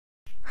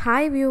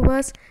Hi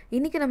viewers,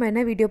 இன்னைக்கு நம்ம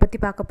என்ன வீடியோ பத்தி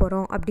பார்க்க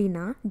போறோம்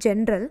அப்படினா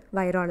general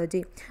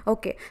virology.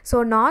 Okay, so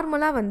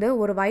நார்மலா வந்து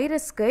ஒரு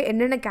வைரஸ்க்கு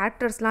என்னென்ன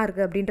கேரக்டர்ஸ்லாம்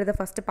இருக்கு அப்படின்றத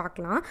ஃபர்ஸ்ட்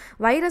பார்க்கலாம்.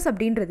 வைரஸ்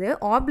அப்படின்றது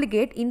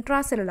obligate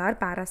intracellular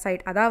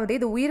parasite. அதாவது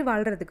இது உயிர்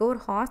வாழ்றதுக்கு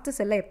ஒரு ஹாஸ்ட்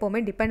செல்லை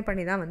எப்பவுமே டிபெண்ட்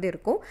பண்ணி தான் வந்து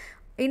இருக்கும்.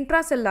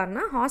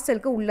 இன்ட்ராசெல்லுலார்னா ஹாஸ்ட்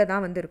செல்லுக்கு உள்ள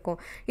தான் வந்து இருக்கும்.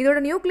 இதோட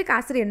நியூக்ளிக்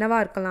ஆசிட் என்னவா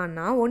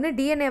இருக்கலாம்னா ஒன்று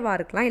டிஎன்ஏவா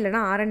இருக்கலாம் இல்லைனா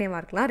ஆர்என்ஏவா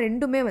இருக்கலாம்.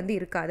 ரெண்டுமே வந்து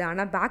இருக்காது.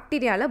 ஆனால்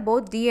பாக்டீரியாவில்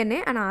போத் டிஎன்ஏ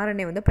அண்ட்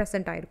ஆர்என்ஏ வந்து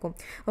ப்ரெசென்ட் ஆகிருக்கும்.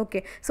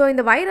 ஓகே, ஸோ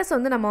இந்த வைரஸ்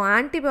வந்து நம்ம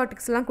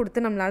ஆன்டிபயோட்டிக்ஸ்லாம்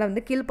கொடுத்து நம்மளால்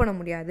வந்து கில் பண்ண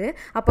முடியாது.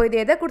 அப்போ இது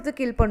எதை கொடுத்து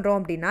கில் பண்ணுறோம்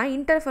அப்படின்னா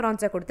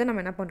இன்டர்ஃபெரான்ஸை கொடுத்து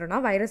நம்ம என்ன பண்ணுறோம்னா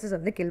வைரஸஸ்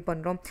வந்து கில்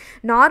பண்ணுறோம்.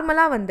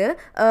 நார்மலாக வந்து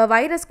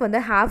வைரஸ்க்கு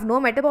வந்து have no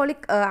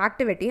metabolic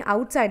activity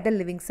out side the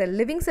living sell.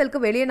 Living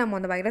செல்க்கு வெளியே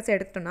நம்ம அந்த வைரஸ்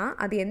எடுத்துட்டோம்னா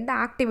அது எந்த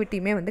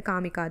ஆக்டிவிட்டியுமே வந்து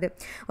காமிக்காது.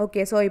 ஓகே,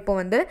 ஸோ இப்போ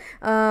வந்து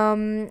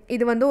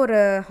இது வந்து ஒரு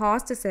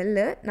ஹாஸ்ட்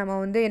செல்லு. நம்ம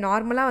வந்து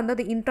நார்மலாக வந்து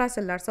அது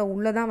இன்ட்ராசெல்லார், ஸோ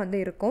உள்ளே தான் வந்து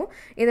இருக்கும்.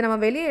 இதை நம்ம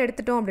வெளியே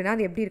எடுத்துட்டோம் அப்படின்னா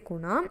அது எப்படி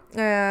இருக்கும்னா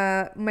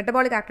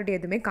மெட்டபாலிக் ஆக்டிவிட்டி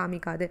எதுவுமே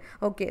காமிக்காது.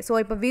 ஓகே, ஸோ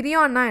இப்போ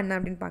விரியான்னா என்ன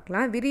அப்படின்னு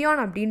பார்க்கலாம்.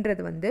 விரியான்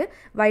அப்படின்றது வந்து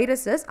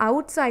வைரஸஸ்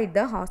அவுட் சைட்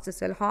த ஹாஸ்ட்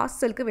செல்.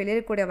 ஹாஸ்ட் செல்க்கு வெளியே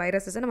இருக்கக்கூடிய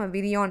வைரஸஸை நம்ம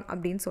விரியான்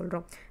அப்படின்னு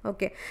சொல்கிறோம்.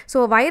 ஓகே,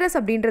 ஸோ வைரஸ்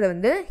அப்படின்றது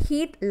வந்து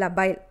ஹீட்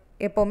லபைல்.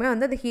 எப்போவுமே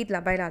வந்து அது ஹீட்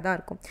லபைலாக தான்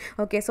இருக்கும்.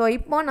 ஓகே, ஸோ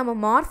இப்போ நம்ம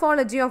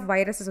மார்ஃபாலஜி ஆஃப்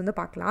வைரஸஸ் வந்து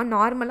பார்க்கலாம்.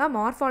 நார்மலாக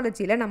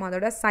மார்ஃபாலஜியில் நம்ம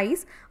அதோட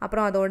சைஸ்,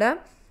 அப்புறம் அதோட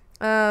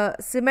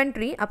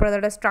சிமெண்ட்ரி, அப்புறம்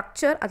அதோட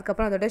ஸ்ட்ரக்சர்,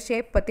 அதுக்கப்புறம் அதோட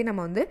ஷேப் பற்றி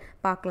நம்ம வந்து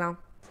பார்க்கலாம்.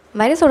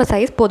 வைரஸோட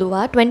சைஸ்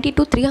பொதுவாக 20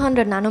 to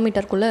 300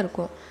 நானோமீட்டருக்குள்ளே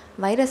இருக்கும்.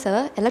 வைரஸை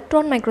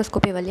எலக்ட்ரான்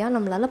மைக்ரோஸ்கோப்பி வழியாக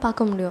நம்மளால்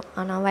பார்க்க முடியும்.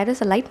 ஆனால்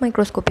வைரஸை லைட்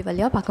மைக்ரோஸ்கோப்பி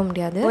வழியாக பார்க்க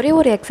முடியாது. ஒரே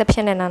ஒரு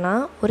எக்ஸெப்ஷன் என்னென்னா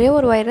ஒரே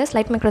ஒரு வைரஸ்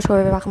லைட்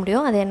மைக்ரோஸ்கோப்பி பார்க்க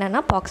முடியும். அது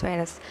என்னென்னா பாக்ஸ்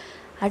வைரஸ்.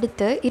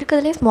 அடுத்து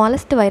இருக்கிறதுலே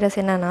ஸ்மாலஸ்ட் வைரஸ்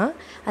என்னென்னா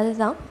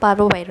அதுதான்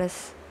பார்வோ வைரஸ்.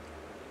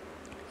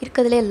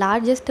 இருக்கிறதுலே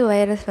லார்ஜஸ்ட்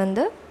வைரஸ்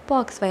வந்து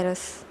box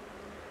virus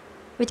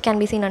which can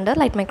be seen under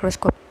light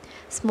microscope.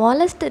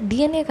 Smallest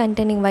DNA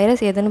containing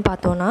virus எதுன்னு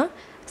பார்த்தோன்னா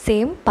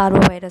சேம்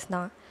பார்வோ வைரஸ்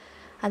தான்.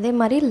 அதே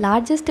மாதிரி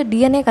லார்ஜஸ்ட்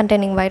டிஎன்ஏ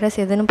கண்டெய்னிங் வைரஸ்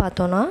எதுன்னு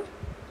பார்த்தோன்னா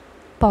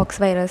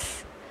box virus.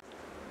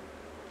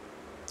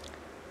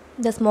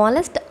 The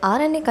smallest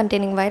RNA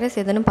containing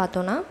virus எதுன்னு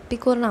பார்த்தோன்னா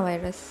பிகோர்னா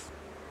virus.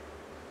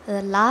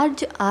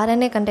 Large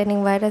RNA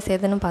containing virus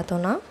எதுன்னு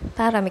பார்த்தோன்னா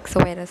பேராமிக்ஸோ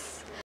வைரஸ்.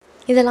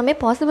 இதெல்லாமே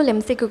பாசிபிள்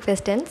எம்சிக்யூ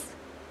கொஸ்டின்ஸ்.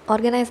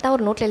 ஆர்கனைஸ்டாக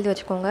ஒரு நோட்டில் எழுதி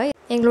வச்சுக்கோங்க.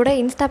 எங்களோட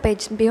Insta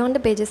page beyond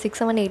pages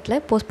 678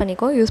 post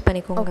பண்ணிக்கோ, யூஸ்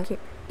பண்ணிக்கோங்க. ஓகே,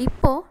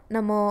 இப்போது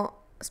நம்ம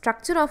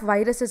ஸ்ட்ரக்சர் ஆஃப்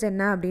வைரஸஸ்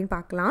என்ன அப்படின்னு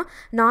பார்க்கலாம்.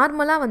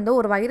 நார்மலாக வந்து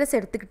ஒரு வைரஸ்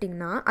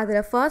எடுத்துக்கிட்டிங்கன்னா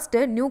அதில்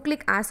ஃபர்ஸ்ட்டு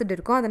நியூக்ளிக் ஆசிட்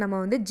இருக்கும். அதை நம்ம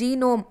வந்து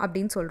ஜீனோம்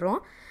அப்படின்னு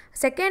சொல்கிறோம்.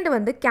 செகண்ட்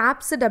வந்து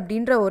கேப்சிட்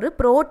அப்படின்ற ஒரு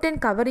ப்ரோட்டீன்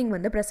கவரிங்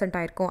வந்து ப்ரெசென்ட்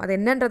ஆகிருக்கும். அது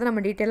என்னன்றதை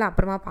நம்ம டீட்டெயிலாக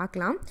அப்புறமா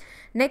பார்க்கலாம்.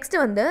 நெக்ஸ்ட்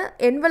வந்து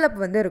என்வலப்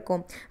வந்து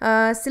இருக்கும்.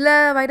 சில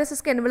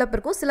வைரஸஸ்க்கு என்வலப்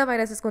இருக்கும், சில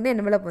வைரஸஸ்க்கு வந்து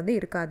என்வலப் வந்து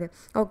இருக்காது.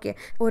 ஓகே,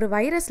 ஒரு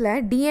வைரஸில்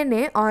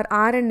டிஎன்ஏ ஆர்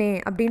ஆர்என்ஏ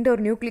அப்படின்ற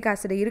ஒரு நியூக்ளிக்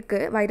ஆசிட்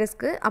இருக்குது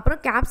வைரஸ்க்கு.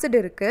 அப்புறம் கேப்சிட்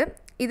இருக்குது.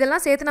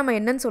 இதெல்லாம் சேர்த்து நம்ம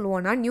என்னன்னு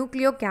சொல்லுவோம்னா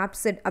நியூக்ளியோ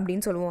கேப்சிட்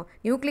அப்படின்னு சொல்லுவோம்.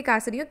 நியூக்ளிக்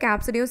ஆசிடையும்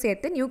கேப்சிடையும்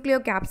சேர்த்து நியூக்ளியோ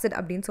கேப்சிட்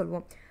அப்படின்னு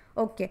சொல்லுவோம்.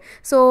 ஓகே,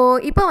 ஸோ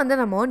இப்போ வந்து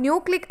நம்ம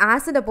நியூக்ளிக்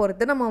ஆசிடை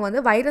பொறுத்து நம்ம வந்து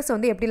வைரஸை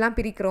வந்து எப்படிலாம்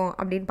பிரிக்கிறோம்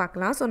அப்படின்னு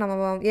பார்க்கலாம். ஸோ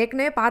நம்ம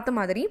ஏற்கனவே பார்த்த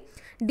மாதிரி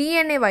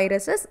டிஎன்ஏ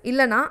வைரஸஸ்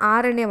இல்லைனா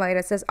ஆர்என்ஏ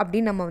வைரஸஸ்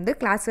அப்படின்னு நம்ம வந்து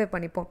கிளாஸிஃபை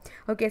பண்ணிப்போம்.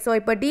 ஓகே, ஸோ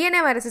இப்போ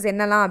டிஎன்ஏ வைரஸஸ்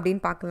என்னலாம்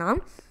அப்படின்னு பார்க்கலாம்.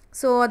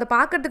 ஸோ அதை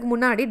பார்க்குறதுக்கு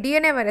முன்னாடி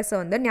டிஎன்ஏ வைரஸை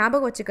வந்து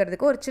ஞாபகம்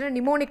வச்சுக்கிறதுக்கு ஒரு சின்ன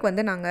நிமோனிக்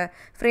வந்து நாங்கள்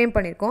ஃப்ரேம்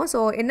பண்ணியிருக்கோம். ஸோ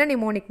என்ன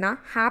நிமோனிக்னா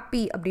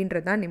ஹாப்பி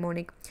அப்படின்றது தான்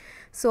நிமோனிக்.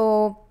 ஸோ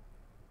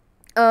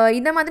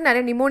இந்த மாதிரி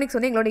நிறைய நிமோனிக்ஸ்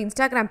வந்து எங்களோட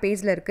இன்ஸ்டாகிராம்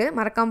பேஜில் இருக்குது.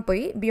 மறக்காமல்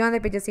போய் பியாண்ட் த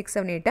பேஜஸ்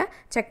 678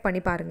 செக்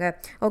பண்ணி பாருங்கள்.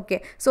 ஓகே,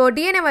 ஸோ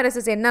டிஎன்ஏ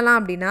வைரஸஸ் என்னலாம்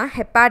அப்படின்னா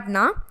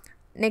ஹெப்பாட்னா,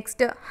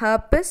 next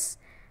ஹர்பிஸ்,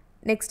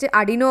 next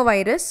அடினோ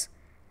virus,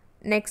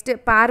 next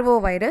parvo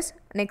virus,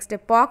 next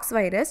box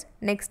virus,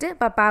 next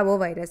பப்பாவோ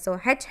virus. So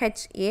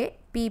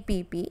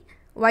HHAPPP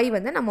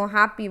வந்து நம்ம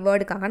ஹாப்பி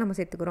வேர்டுக்காக நம்ம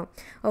சேர்த்துக்கிறோம்.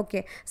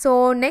 ஓகே, ஸோ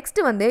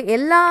நெக்ஸ்ட்டு வந்து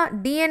எல்லா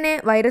டிஎன்ஏ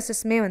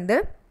வைரஸஸுமே வந்து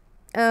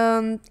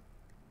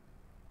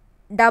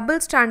டபுள்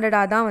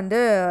ஸ்டாண்டர்டாக தான் வந்து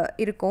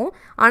இருக்கும்.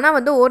 ஆனால்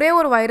வந்து ஒரே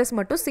ஒரு வைரஸ்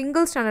மட்டும்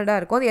சிங்கிள் ஸ்டாண்டர்டாக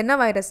இருக்கும். அது என்ன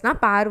வைரஸ்னால்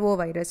parvo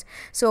virus.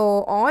 So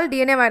all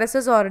DNA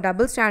viruses R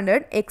double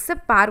standard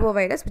accept parvo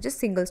virus which is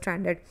single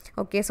standard.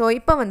 Okay, so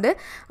இப்போ வந்து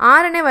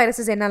ஆர்என்ஏ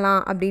வைரஸஸ்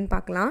என்னலாம் அப்படின்னு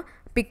பார்க்கலாம்.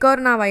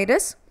 பிகோர்னா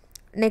virus,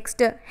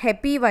 next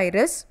happy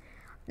virus,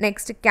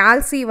 next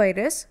கால்சி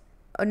virus,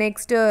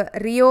 next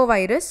Rio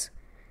virus,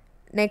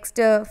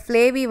 next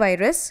ஃப்ளேவி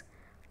virus,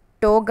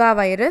 toga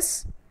virus,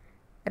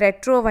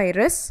 retro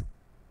virus,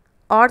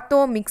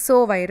 ஆர்த்தோமிக்ஸோ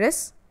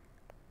virus,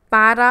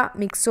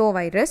 பாராமிக்ஸோ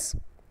virus,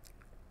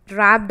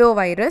 ராப்டோ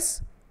virus,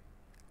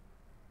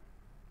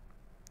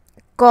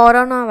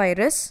 corona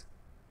virus,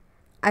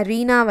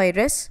 arena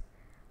virus,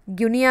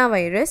 குனியா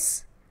virus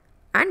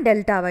and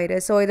delta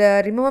virus. So இதை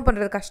remove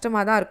பண்ணுறது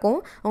கஷ்டமாக தான் இருக்கும்.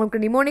 உங்களுக்கு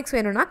நிமோனிக்ஸ்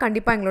வேணும்னா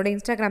கண்டிப்பாக எங்களோட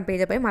இன்ஸ்டாகிராம்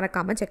பேஜை போய்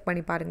மறக்காமல் செக்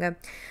பண்ணி பாருங்கள்.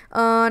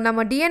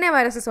 நம்ம டிஎன்ஏ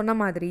வைரஸை சொன்ன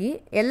மாதிரி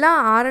எல்லா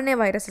ஆர்என்ஏ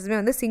வைரஸஸுமே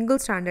வந்து சிங்கிள்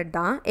ஸ்டாண்டர்ட்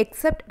தான்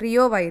எக்ஸப்ட்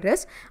ரியோ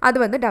வைரஸ்,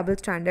 அது வந்து double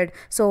standard.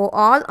 So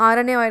all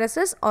RNA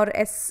viruses R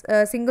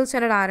single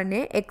standard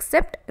RNA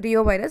accept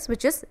Rio virus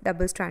which is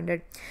double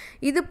standard.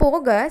 இது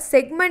போக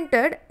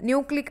செக்மெண்டட்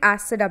நியூக்ளிக்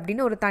ஆசிட்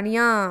அப்படின்னு ஒரு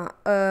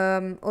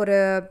தனியாக ஒரு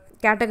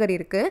கேட்டகரி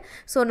இருக்குது.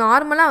 ஸோ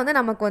நார்மலாக வந்து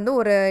நமக்கு வந்து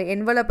ஒரு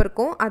என்வலப்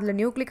இருக்கும், அதில்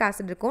நியூக்ளிக்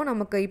ஆசிட் இருக்கும்,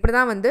 நமக்கு இப்படி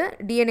தான் வந்து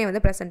டிஎன்ஏ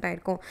வந்து ப்ரெசென்ட்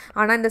ஆகிருக்கும்.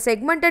 ஆனால் இந்த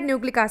செக்மெண்டட்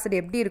நியூக்ளிக் ஆசிட்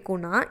எப்படி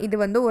இருக்கும்னா, இது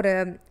வந்து ஒரு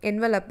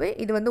என்வலப்பு,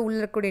 இது வந்து உள்ள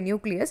இருக்கக்கூடிய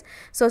நியூக்ளியஸ்.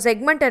 ஸோ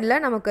செக்மெண்டடில்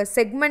நமக்கு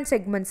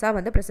செக்மெண்ட்ஸாக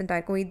வந்து ப்ரெசென்ட்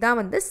ஆகிருக்கும். இதுதான்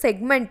வந்து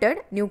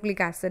செக்மெண்டட்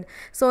நியூக்ளிக் ஆசிட்.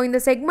 ஸோ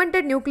இந்த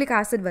செக்மெண்டட் நியூக்ளிக்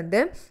ஆசிட்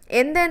வந்து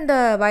எந்தெந்த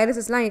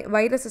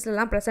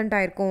வைரஸஸ்லாம் ப்ரெசென்ட்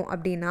ஆகிருக்கும்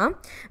அப்படின்னா,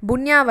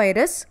 Punya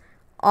virus,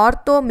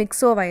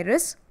 ஆர்த்தோமிக்சோ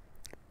virus,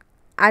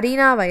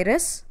 Aryna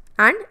virus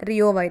and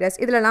Rio virus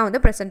இதிலலாம்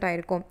வந்து ப்ரெசென்ட்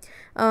ஆகிருக்கும்.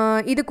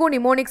 இதுக்கும்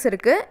நிமோனிக்ஸ்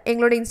இருக்குது.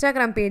 எங்களோட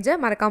இன்ஸ்டாகிராம் பேஜை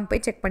மறக்காமல்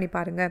போய் செக் பண்ணி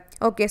பாருங்கள்.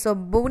 ஓகே, ஸோ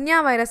புன்யா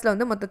வைரஸில்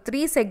வந்து மொத்தம்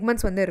 3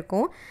 செக்மெண்ட்ஸ் வந்து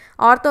இருக்கும்.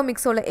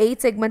 ஆர்த்தோமிக்ஸோவில் 8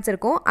 செக்மெண்ட்ஸ்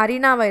இருக்கும்.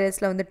 அரினா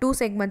வைரஸில் வந்து 2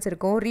 செக்மெண்ட்ஸ்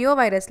இருக்கும். Rio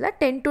வைரஸில்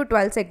 10 to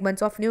 12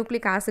 segments of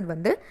nucleic acid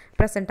வந்து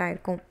ப்ரெசென்ட்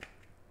ஆகிருக்கும்.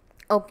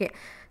 ஓகே,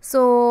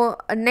 ஸோ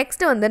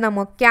நெக்ஸ்ட்டு வந்து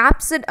நம்ம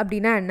கேப்சிட்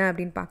அப்படின்னா என்ன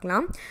அப்படின்னு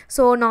பார்க்கலாம்.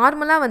 ஸோ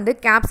நார்மலாக வந்து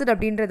கேப்சிட்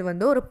அப்படின்றது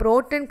வந்து ஒரு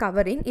புரோட்டீன்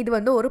கவரிங். இது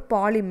வந்து ஒரு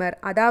பாலிமர்.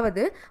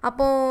 அதாவது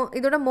அப்போது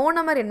இதோட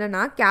மோனமர்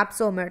என்னென்னா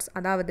கேப்சோமர்ஸ்.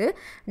 அதாவது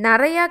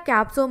நிறையா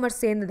கேப்சோமர்ஸ்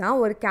சேர்ந்து தான்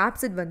ஒரு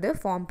கேப்சிட் வந்து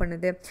ஃபார்ம்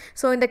பண்ணுது.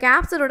 ஸோ இந்த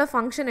கேப்சிடோட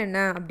ஃபங்க்ஷன்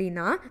என்ன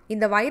அப்படின்னா,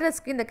 இந்த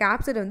வைரஸ்க்கு இந்த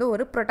கேப்சிட் வந்து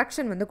ஒரு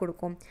ப்ரொடெக்ஷன் வந்து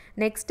கொடுக்கும்.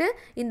 நெக்ஸ்ட்டு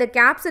இந்த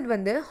கேப்சிட்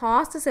வந்து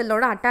ஹாஸ்ட்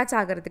செல்லோட அட்டாச்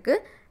ஆகிறதுக்கு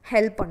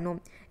ஹெல்ப் பண்ணும்.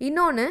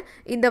 இன்னொன்று,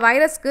 இந்த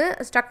வைரஸ்க்கு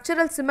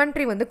ஸ்ட்ரக்சரல்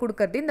சிமெண்ட்ரி வந்து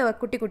கொடுக்கறது, இந்த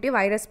குட்டி குட்டி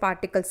வைரஸ்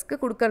பார்ட்டிகல்ஸ்க்கு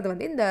கொடுக்கறது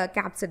வந்து இந்த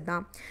கேப்சிட்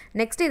தான்.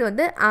 நெக்ஸ்ட் இது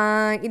வந்து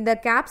இந்த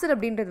கேப்சிட்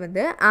அப்படின்றது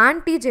வந்து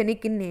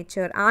ஆன்டிஜெனிக் இன்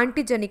நேச்சர்.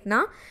 ஆன்டிஜெனிக்னா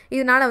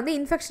இதனால் வந்து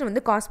இன்ஃபெக்ஷன்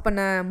வந்து காஸ்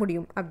பண்ண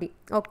முடியும் அப்படி.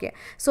 ஓகே,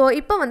 ஸோ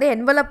இப்போ வந்து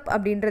என்வலப்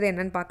அப்படின்றது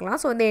என்னென்னு பார்க்கலாம்.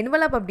 ஸோ இந்த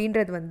என்வலப்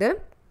அப்படின்றது வந்து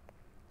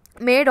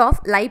made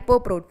of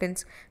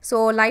லைப்போப்ரோட்டீன்ஸ். So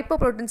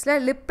லைப்போப்ரோட்டீன்ஸில்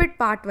lipid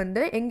part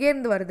வந்து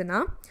எங்கேருந்து வருதுன்னா,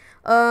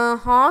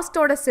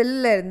 ஹாஸ்டோட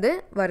செல்லிருந்து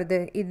வருது.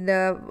 இந்த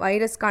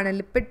வைரஸ்க்கான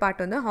லிப்பிட்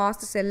பார்ட் வந்து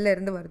ஹாஸ்ட்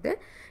செல்லிருந்து வருது.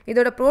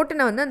 இதோட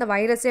ப்ரோட்டீனை வந்து அந்த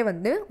வைரஸே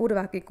வந்து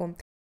உருவாக்கிக்கும்.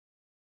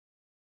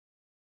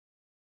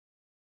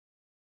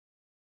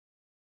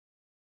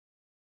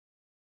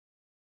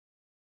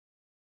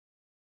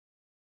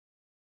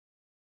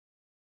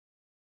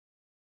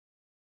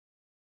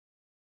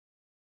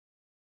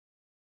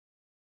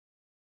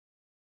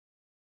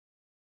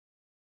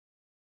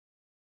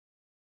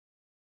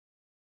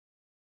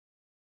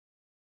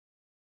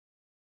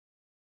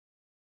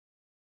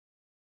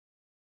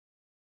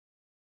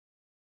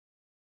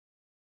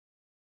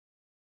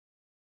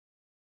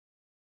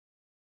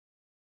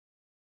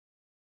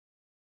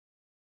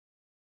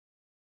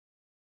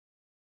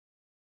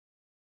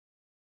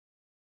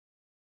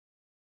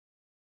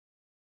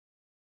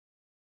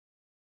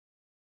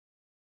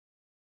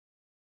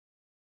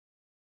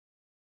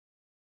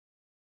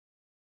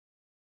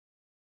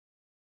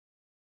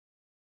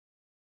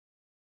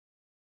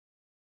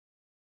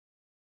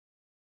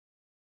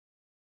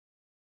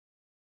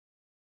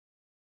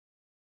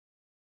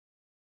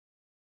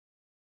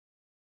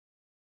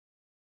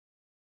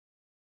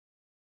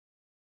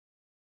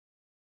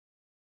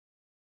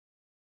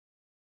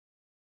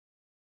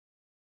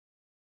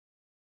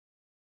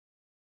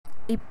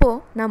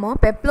 இப்போது நம்ம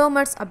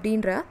பெப்ளோமர்ஸ்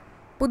அப்படின்ற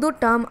புது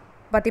டேர்ம்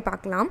பற்றி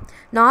பார்க்கலாம்.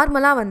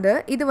 நார்மலாக வந்து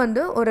இது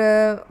வந்து ஒரு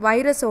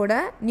வைரஸோட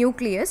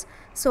நியூக்ளியஸ்.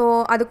 ஸோ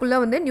அதுக்குள்ளே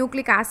வந்து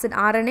நியூக்ளிக் ஆசிட்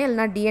ஆர்என்ஏ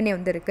இல்லைனா டிஎன்ஏ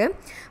வந்து இருக்குது.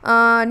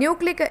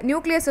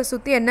 நியூக்ளியஸை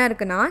சுற்றி என்ன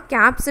இருக்குன்னா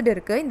கேப்சிட்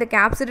இருக்குது. இந்த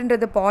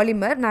கேப்சிட்ன்றது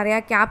பாலிமர். நிறையா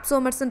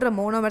கேப்சோமர்ஸ்ன்ற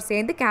மோனோமர்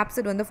சேர்ந்து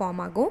கேப்சிட் வந்து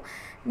ஃபார்ம் ஆகும்.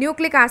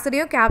 நியூக்ளிக்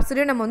ஆசிடையும்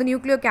கேப்சிடையும் நம்ம வந்து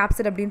நியூக்ளியோ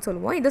கேப்சிட் அப்படின்னு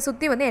சொல்லுவோம். இதை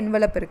சுற்றி வந்து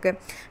என்வலப் இருக்குது.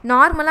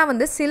 நார்மலாக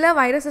வந்து சில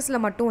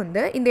வைரஸஸில் மட்டும்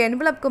வந்து இந்த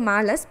என்வலப்க்கு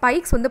மேலே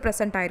ஸ்பைக்ஸ் வந்து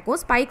ப்ரெசென்ட் ஆகிருக்கும்.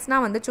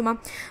 ஸ்பைக்ஸ்னால் வந்து சும்மா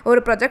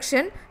ஒரு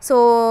ப்ரொஜெக்ஷன். ஸோ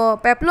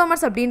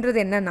பெப்ளோமர்ஸ் அப்படின்றது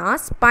என்னென்னா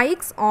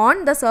spikes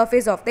on the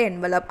surface of the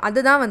envelope.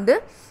 அதுதான் வந்து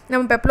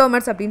நம்ம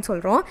பெப்ளோமர்ஸ் அப்படின்னு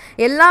சொல்கிறோம்.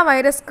 எல்லா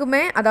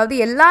வைரஸ்க்குமே, அதாவது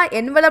எல்லா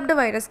என்வலப்டு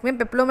வைரஸ்க்குமே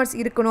பெப்ளோமர்ஸ்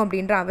இருக்கணும்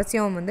அப்படின்ற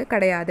அவசியம் வந்து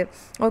கிடையாது.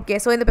 ஓகே,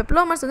 ஸோ இந்த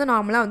பெப்ளோமர்ஸ் வந்து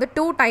நார்மலாக வந்து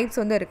 2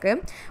 டைப்ஸ் வந்து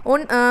இருக்குது.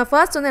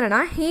 ஃபர்ஸ்ட் வந்து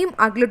என்னென்னா ஹீம்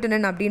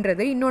அக்ளூட்டினின்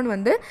அப்படின்றது, இன்னொன்று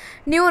வந்து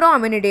நியூரோ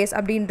அமினிடேஸ்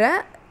அப்படின்ற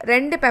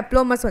 2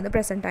 பெப்ளோமர்ஸ் வந்து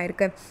ப்ரெசென்ட்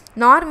ஆகிருக்கு.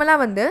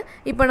 நார்மலாக வந்து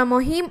இப்போ நம்ம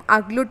ஹீம்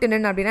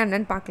அக்ளூட்டினின் அப்படின்னா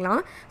என்னென்னு பார்க்கலாம்.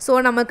 ஸோ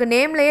நமக்கு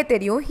நேம்லேயே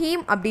தெரியும்,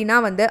 ஹீம் அப்படின்னா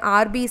வந்து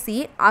ஆர்பிசி,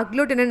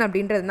 அக்ளூட்டினின்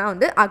அப்படின்றதுனா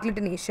வந்து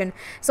அக்ளூட்டினேஷன்.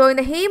 ஸோ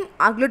இந்த ஹீம்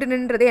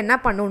அக்ளூட்டினின்றது என்ன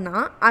பண்ணுன்னா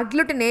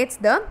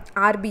அக்ளூட்டினேட்ஸ் த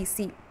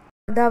ஆர்பிசி.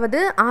 அதாவது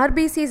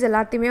ஆர்பிசிஸ்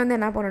எல்லாத்தையுமே வந்து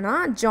என்ன பண்ணணும்னா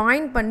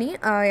ஜாயின் பண்ணி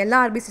எல்லா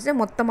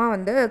ஆர்பிசிஸையும் மொத்தமாக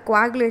வந்து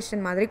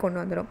கோஆகுலேஷன் மாதிரி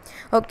கொண்டு வந்துடும்.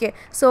 ஓகே,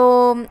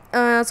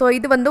 ஸோ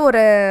இது வந்து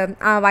ஒரு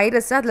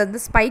வைரஸ், அதில்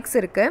வந்து ஸ்பைக்ஸ்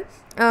இருக்குது.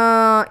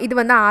 இது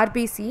வந்து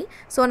ஆர்பிசி.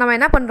 ஸோ நம்ம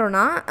என்ன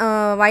பண்ணுறோன்னா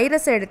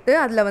வைரஸை எடுத்து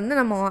அதில் வந்து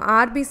நம்ம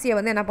ஆர்பிசியை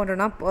வந்து என்ன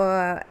பண்ணுறோன்னா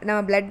நம்ம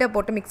பிளட்டை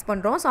போட்டு மிக்ஸ்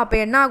பண்ணுறோம். ஸோ அப்போ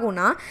என்ன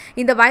ஆகும்னா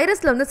இந்த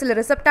வைரஸில் வந்து சில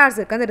ரிசெப்டார்ஸ்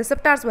இருக்குது. அந்த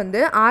ரிசெப்டார்ஸ்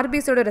வந்து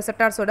ஆர்பிசியோட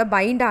ரிசெப்டார்ஸோட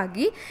பைண்ட்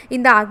ஆகி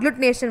இந்த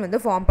அக்ளூட்டினேஷன்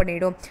வந்து ஃபார்ம்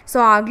பண்ணிடும். ஸோ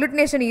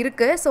அக்ளூட்டினேஷன்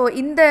இருக்குது. ஸோ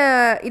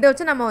இதை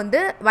வச்சு நம்ம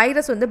வந்து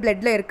வைரஸ் வந்து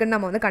பிளட்டில் இருக்குதுன்னு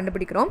நம்ம வந்து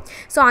கண்டுபிடிக்கிறோம்.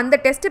 ஸோ அந்த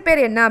டெஸ்ட்டு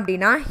பேர் என்ன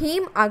அப்படின்னா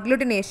ஹீம்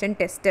அக்ளூட்டினேஷன்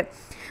டெஸ்ட்டு.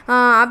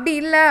 அப்படி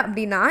இல்லை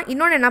அப்படின்னா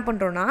இன்னொன்று என்ன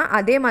பண்ணுறோன்னா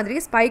அதே மாதிரி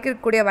ஸ்பைக் இருக்கிற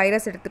இருக்கக்கூடிய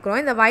வைரஸ் எடுத்துக்கிறோம்.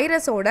 இந்த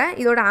வைரஸோட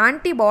இதோட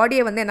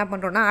ஆன்டிபாடியை வந்து என்ன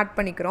பண்ணுறோம்னா ஆட்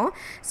பண்ணிக்கிறோம்.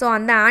 ஸோ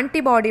அந்த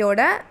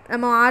ஆன்டிபாடியோட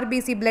நம்ம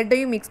ஆர்பிசி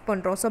பிளட்டையும் மிக்ஸ்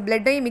பண்ணுறோம். ஸோ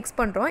பிளட்டையும் மிக்ஸ்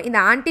பண்ணுறோம். இந்த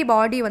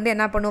ஆன்டிபாடி வந்து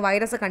என்ன பண்ணும்,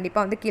 வைரஸை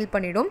கண்டிப்பாக வந்து கில்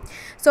பண்ணிடும்.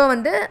 ஸோ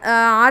வந்து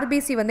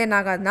ஆர்பிசி வந்து என்ன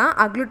ஆகாதுன்னா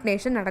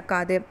அக்ளூட்டினேஷன்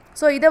நடக்காது.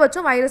 ஸோ இதை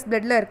வச்சும் வைரஸ்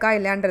பிளட்டில் இருக்கா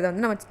இல்லையான்றதை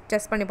வந்து நம்ம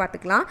டெஸ்ட் பண்ணி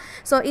பார்த்துக்கலாம்.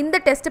 ஸோ இந்த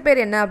டெஸ்ட்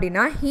பேர் என்ன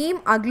அப்படின்னா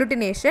heme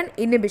agglutination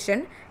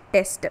inhibition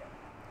test.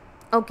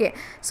 Okay,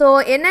 so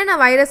என்னென்ன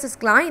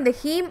வைரஸஸ்க்கெலாம் இந்த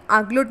ஹீம்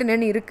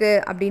அக்ளூட்டினன்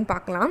இருக்குது அப்படின்னு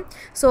பார்க்கலாம்.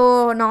 ஸோ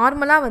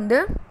நார்மலாக வந்து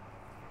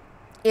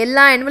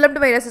எல்லா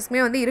என்வலப்டு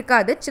வைரஸஸ்க்குமே வந்து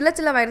இருக்காது,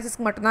 சில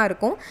வைரஸஸ்க்கு மட்டும்தான்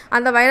இருக்கும்.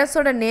 அந்த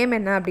வைரஸோட நேம்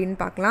என்ன அப்படின்னு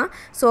பார்க்கலாம்.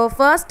 So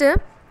first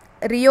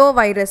Rio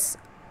virus,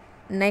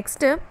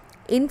 next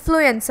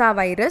influenza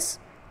virus,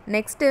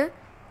 next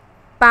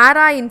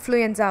பாரா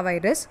influenza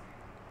virus,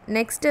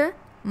 next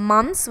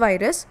mumps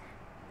virus,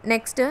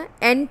 next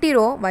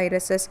என்டிரோ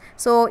viruses.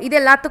 So இது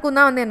எல்லாத்துக்கும்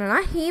தான் வந்து என்னென்னா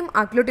ஹீம்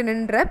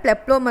அக்ளூட்டினன்ற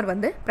பெப்ளோமர்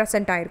வந்து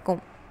ப்ரெசென்ட்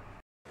ஆகிருக்கும்.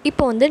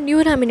 இப்போ வந்து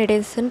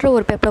நியூராமினிடேஸ்ன்ற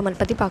ஒரு பெப்ளோமர்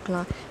பற்றி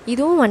பார்க்கலாம்.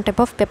 இதுவும் ஒன்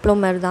டைப் ஆஃப்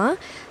பெப்ளோமர் தான்,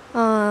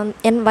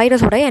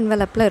 வைரஸோட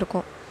என்வலப்பில்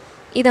இருக்கும்.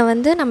 இதை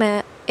வந்து நம்ம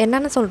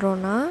என்னென்ன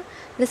சொல்கிறோன்னா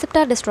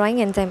ரிசெப்டார்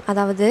டெஸ்ட்ராயிங் என்சைம்,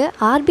 அதாவது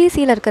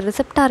ஆர்பிசியில் இருக்கிற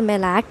ரிசெப்டார்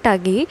மேலே ஆக்ட்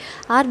ஆகி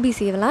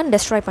ஆர்பிசியெல்லாம்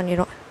டெஸ்ட்ராய்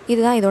பண்ணிடும்.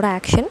 இதுதான் இதோட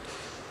ஆக்ஷன்.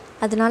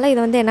 அதனால இதை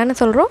வந்து என்னென்னு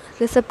சொல்கிறோம்,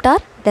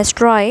 ரிசெப்டார்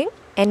டெஸ்ட்ராயிங்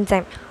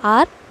என்சைம்,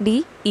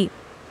 RDE.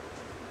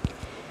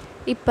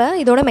 இப்போ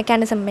இதோட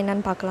மெக்கானிசம்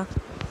என்னன்னு பார்க்கலாம்.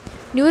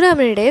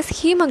 நியூராமினிடேஸ்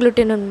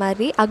ஹீமக்ளூட்டினன்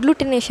மாதிரி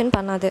அக்ளூட்டினேஷன்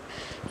பண்ணாது.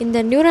 இந்த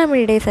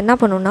நியூராமினிடேஸ் என்ன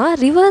பண்ணுன்னா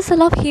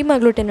ரிவர்சல் ஆஃப்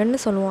ஹீமக்ளூட்டினன்னு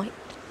சொல்லுவோம்.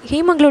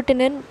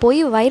 ஹீமக்ளூட்டினன்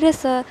போய்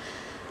வைரஸை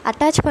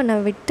அட்டாச் பண்ண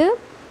விட்டு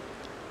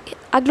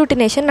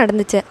அக்ளூட்டினேஷன்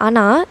நடந்துச்சு.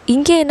 ஆனால்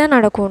இங்கே என்ன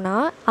நடக்கும்னா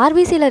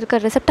ஆர்பிசியில் இருக்கிற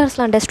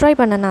ரிசெப்டர்ஸ்லாம்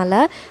டெஸ்ட்ராய் பண்ணனால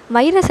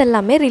வைரஸ்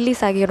எல்லாமே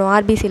ரிலீஸ் ஆகிடும்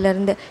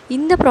ஆர்பிசியிலேருந்து.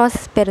 இந்த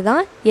ப்ராசஸ் பேர்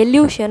தான்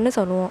எல்யூஷன்னு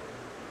சொல்லுவோம்.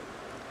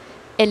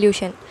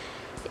 எல்யூஷன்.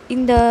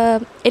 இந்த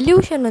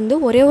எல்யூஷன் வந்து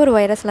ஒரே ஒரு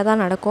வைரஸில்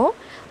தான் நடக்கும்.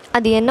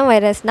 அது என்ன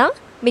வைரஸ்னால்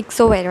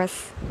மிக்ஸோ வைரஸ்.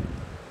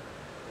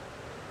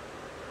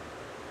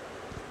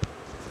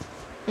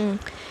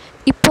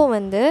 இப்போது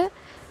வந்து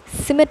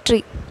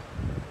சிமெட்ரி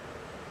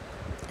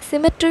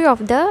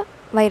ஆஃப் த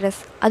வைரஸ்,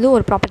 அதுவும்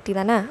ஒரு ப்ராப்பர்ட்டி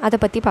தானே, அதை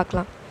பற்றி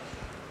பார்க்கலாம்.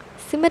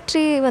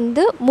 சிமெட்ரி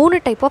வந்து 3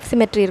 டைப் ஆஃப்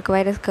சிமெட்ரி இருக்குது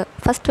வைரஸ்க்கு.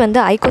 ஃபஸ்ட்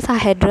வந்து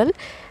ஐகோசாஹெட்ரல்,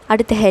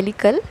 அடுத்து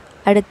ஹெலிக்கல்,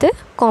 அடுத்து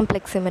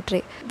complex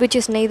symmetry, which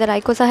is neither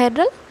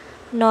ஐகோசாஹெட்ரல்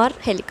நார்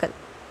ஹெலிக்கல்.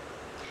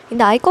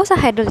 இந்த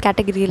ஐகோசாஹெட்ரல்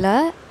கேட்டகரியில்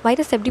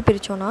வைரஸ் எப்படி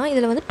பிரித்தோன்னா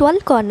இதில் வந்து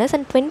 12 கார்னர்ஸ்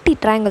அண்ட் 20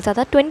 ட்ரையாங்கிள்ஸ்,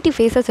 அதாவது 20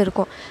 ஃபேஸஸ்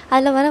இருக்கும்.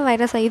 அதில் வர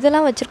வைரஸ்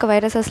இதெல்லாம் வச்சுருக்க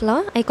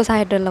வைரஸஸ்லாம்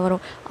ஐகோசாஹெட்ரலில்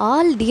வரும்.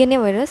 All DNA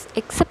virus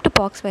accept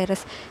box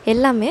virus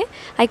எல்லாமே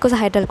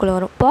ஐகோசாஹெட்ரலுக்குள்ளே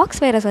வரும்.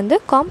 பாக்ஸ் வைரஸ் வந்து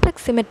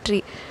காம்ப்ளெக்ஸ்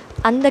சிமெட்ரி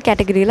அந்த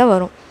கேட்டகரியில்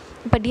வரும்.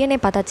 இப்போ DNA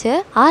பார்த்தாச்சு.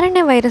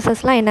 RNA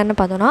வைரஸஸ்லாம் என்னென்னு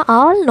பார்த்தோன்னா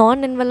ஆல்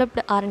நான்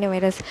என்வலப்டு RNA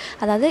வைரஸ்,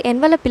 அதாவது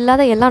என்வலப்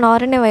இல்லாத எல்லா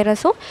RNA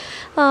வைரஸும்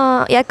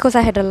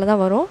ஐகோசாஹெட்ரலில்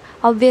தான் வரும்.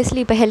 ஆப்வியஸ்லி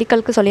இப்போ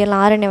ஹெலிக்கலுக்கு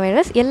சொல்லிடலாம் RNA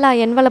வைரஸ். எல்லா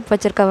என்வலப்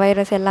வச்சுருக்க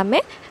வைரஸ்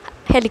எல்லாமே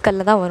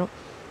ஹெலிக்கலில் தான் வரும்.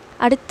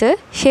 அடுத்து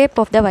ஷேப்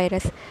ஆஃப் த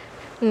வைரஸ்.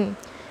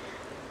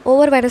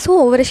 ஒவ்வொரு வைரஸும்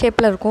ஒவ்வொரு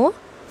ஷேப்பில் இருக்கும்.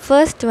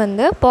 ஃபர்ஸ்ட்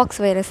வந்து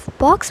பாக்ஸ்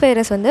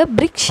வைரஸ் வந்து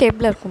பிரிக்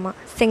ஷேப்பில் இருக்குமா,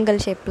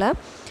 செங்கல் ஷேப்பில்.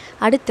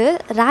 அடுத்து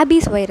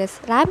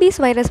ரேபீஸ்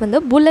வைரஸ் வந்து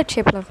புல்லட்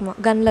ஷேப்பில் இருக்குமா,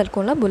 கன்னில்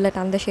இருக்கும்ல புல்லட்,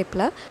 அந்த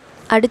ஷேப்பில்.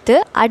 அடுத்து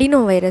அடினோ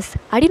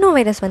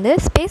வைரஸ் வந்து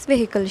ஸ்பேஸ்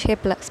வெஹிக்கிள்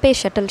ஷேப்பில்,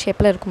 ஸ்பேஸ் ஷட்டில்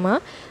ஷேப்பில் இருக்குமா.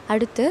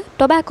 அடுத்து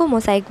டொபாக்கோ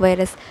மொசைக்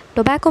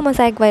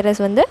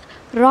வைரஸ் வந்து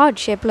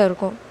ராட் ஷேப்பில்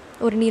இருக்கும்,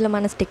 ஒரு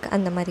நீளமான ஸ்டிக்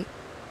அந்த மாதிரி.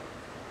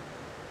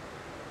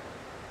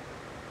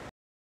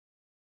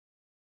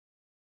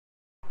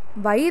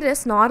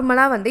 வைரஸ்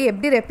நார்மலாக வந்து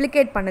எப்படி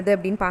ரெப்ளிகேட் பண்ணுது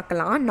அப்படின்னு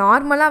பார்க்கலாம்.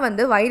 நார்மலாக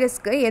வந்து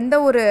வைரஸ்க்கு எந்த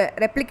ஒரு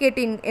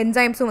ரெப்ளிகேட்டிங்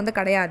என்சைம்ஸும் வந்து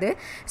கிடையாது.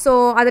 ஸோ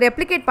அதை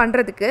ரெப்ளிகேட்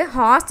பண்ணுறதுக்கு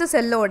ஹாஸ்ட்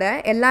செல்லோட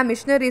எல்லா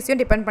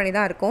மிஷினரிஸையும் டிபெண்ட் பண்ணி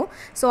தான் இருக்கும்.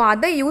 ஸோ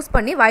அதை யூஸ்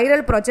பண்ணி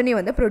வைரல் ப்ரொஜனி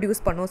வந்து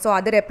ப்ரொடியூஸ் பண்ணும். ஸோ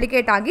அது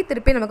ரெப்ளிகேட் ஆகி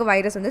திருப்பி நமக்கு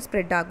வைரஸ் வந்து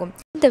ஸ்ப்ரெட் ஆகும்.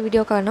 இந்த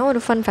வீடியோக்கான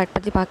ஒரு ஃபன் ஃபேக்ட்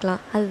பற்றி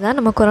பார்க்கலாம். அதுதான்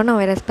நம்ம கொரோனா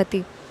வைரஸ்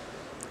பற்றி.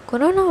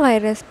 கொரோனா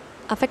வைரஸ்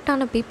அஃபெக்ட்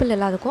ஆன பீப்புள்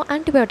எல்லாத்துக்கும்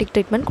ஆன்டிபயோட்டிக்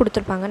ட்ரீட்மெண்ட்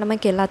கொடுத்துருப்பாங்க,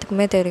 நமக்கு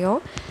எல்லாத்துக்குமே தெரியும்.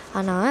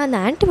 ஆனால் அந்த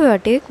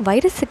ஆன்டிபயோட்டிக்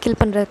வைரஸை கில்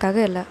பண்ணுறதுக்காக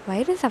இல்லை.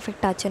 வைரஸ்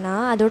அஃபெக்ட் ஆச்சுன்னா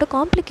அதோட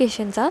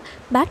காம்ப்ளிகேஷன்ஸாக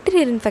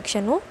பாக்டீரியல்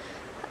இன்ஃபெக்ஷனும்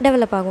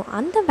டெவலப் ஆகும்.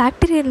 அந்த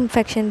பாக்டீரியல்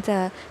இன்ஃபெக்ஷன்ஸை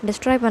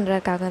டிஸ்ட்ராய்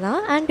பண்ணுறதுக்காக தான்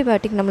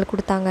ஆன்டிபயோட்டிக் நம்மளுக்கு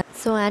கொடுத்தாங்க.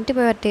 ஸோ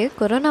ஆன்டிபயோட்டிக்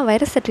கொரோனா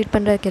வைரஸை ட்ரீட்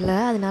பண்ணுறதுக்கு இல்லை,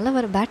 அதனால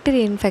வர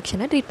பாக்டீரியல்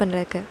இன்ஃபெக்ஷனை ட்ரீட்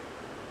பண்ணுறதுக்கு.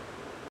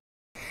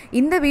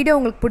 இந்த வீடியோ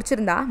உங்களுக்கு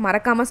பிடிச்சிருந்தா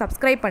மறக்காமல்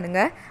சப்ஸ்கிரைப்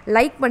பண்ணுங்கள்,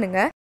 லைக்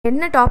பண்ணுங்கள்.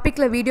 என்ன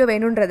டாப்பிக்கில் வீடியோ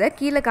வேணுன்றதை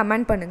கீழே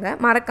கமெண்ட் பண்ணுங்கள்.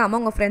 மறக்காமல்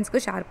உங்கள்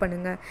ஃப்ரெண்ட்ஸ்க்கு ஷேர்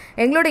பண்ணுங்கள்.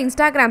 எங்களோட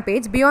Instagram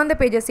page beyond the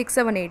pages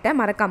 678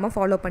 மறக்காமல்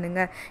ஃபாலோ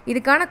பண்ணுங்கள்.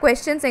 இதுக்கான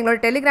கொஸ்டின்ஸ் எங்களோட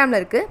டெலிகிராமில்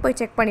இருக்குது, போய்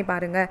செக் பண்ணி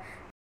பாருங்கள்.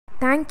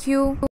 தேங்க்யூ.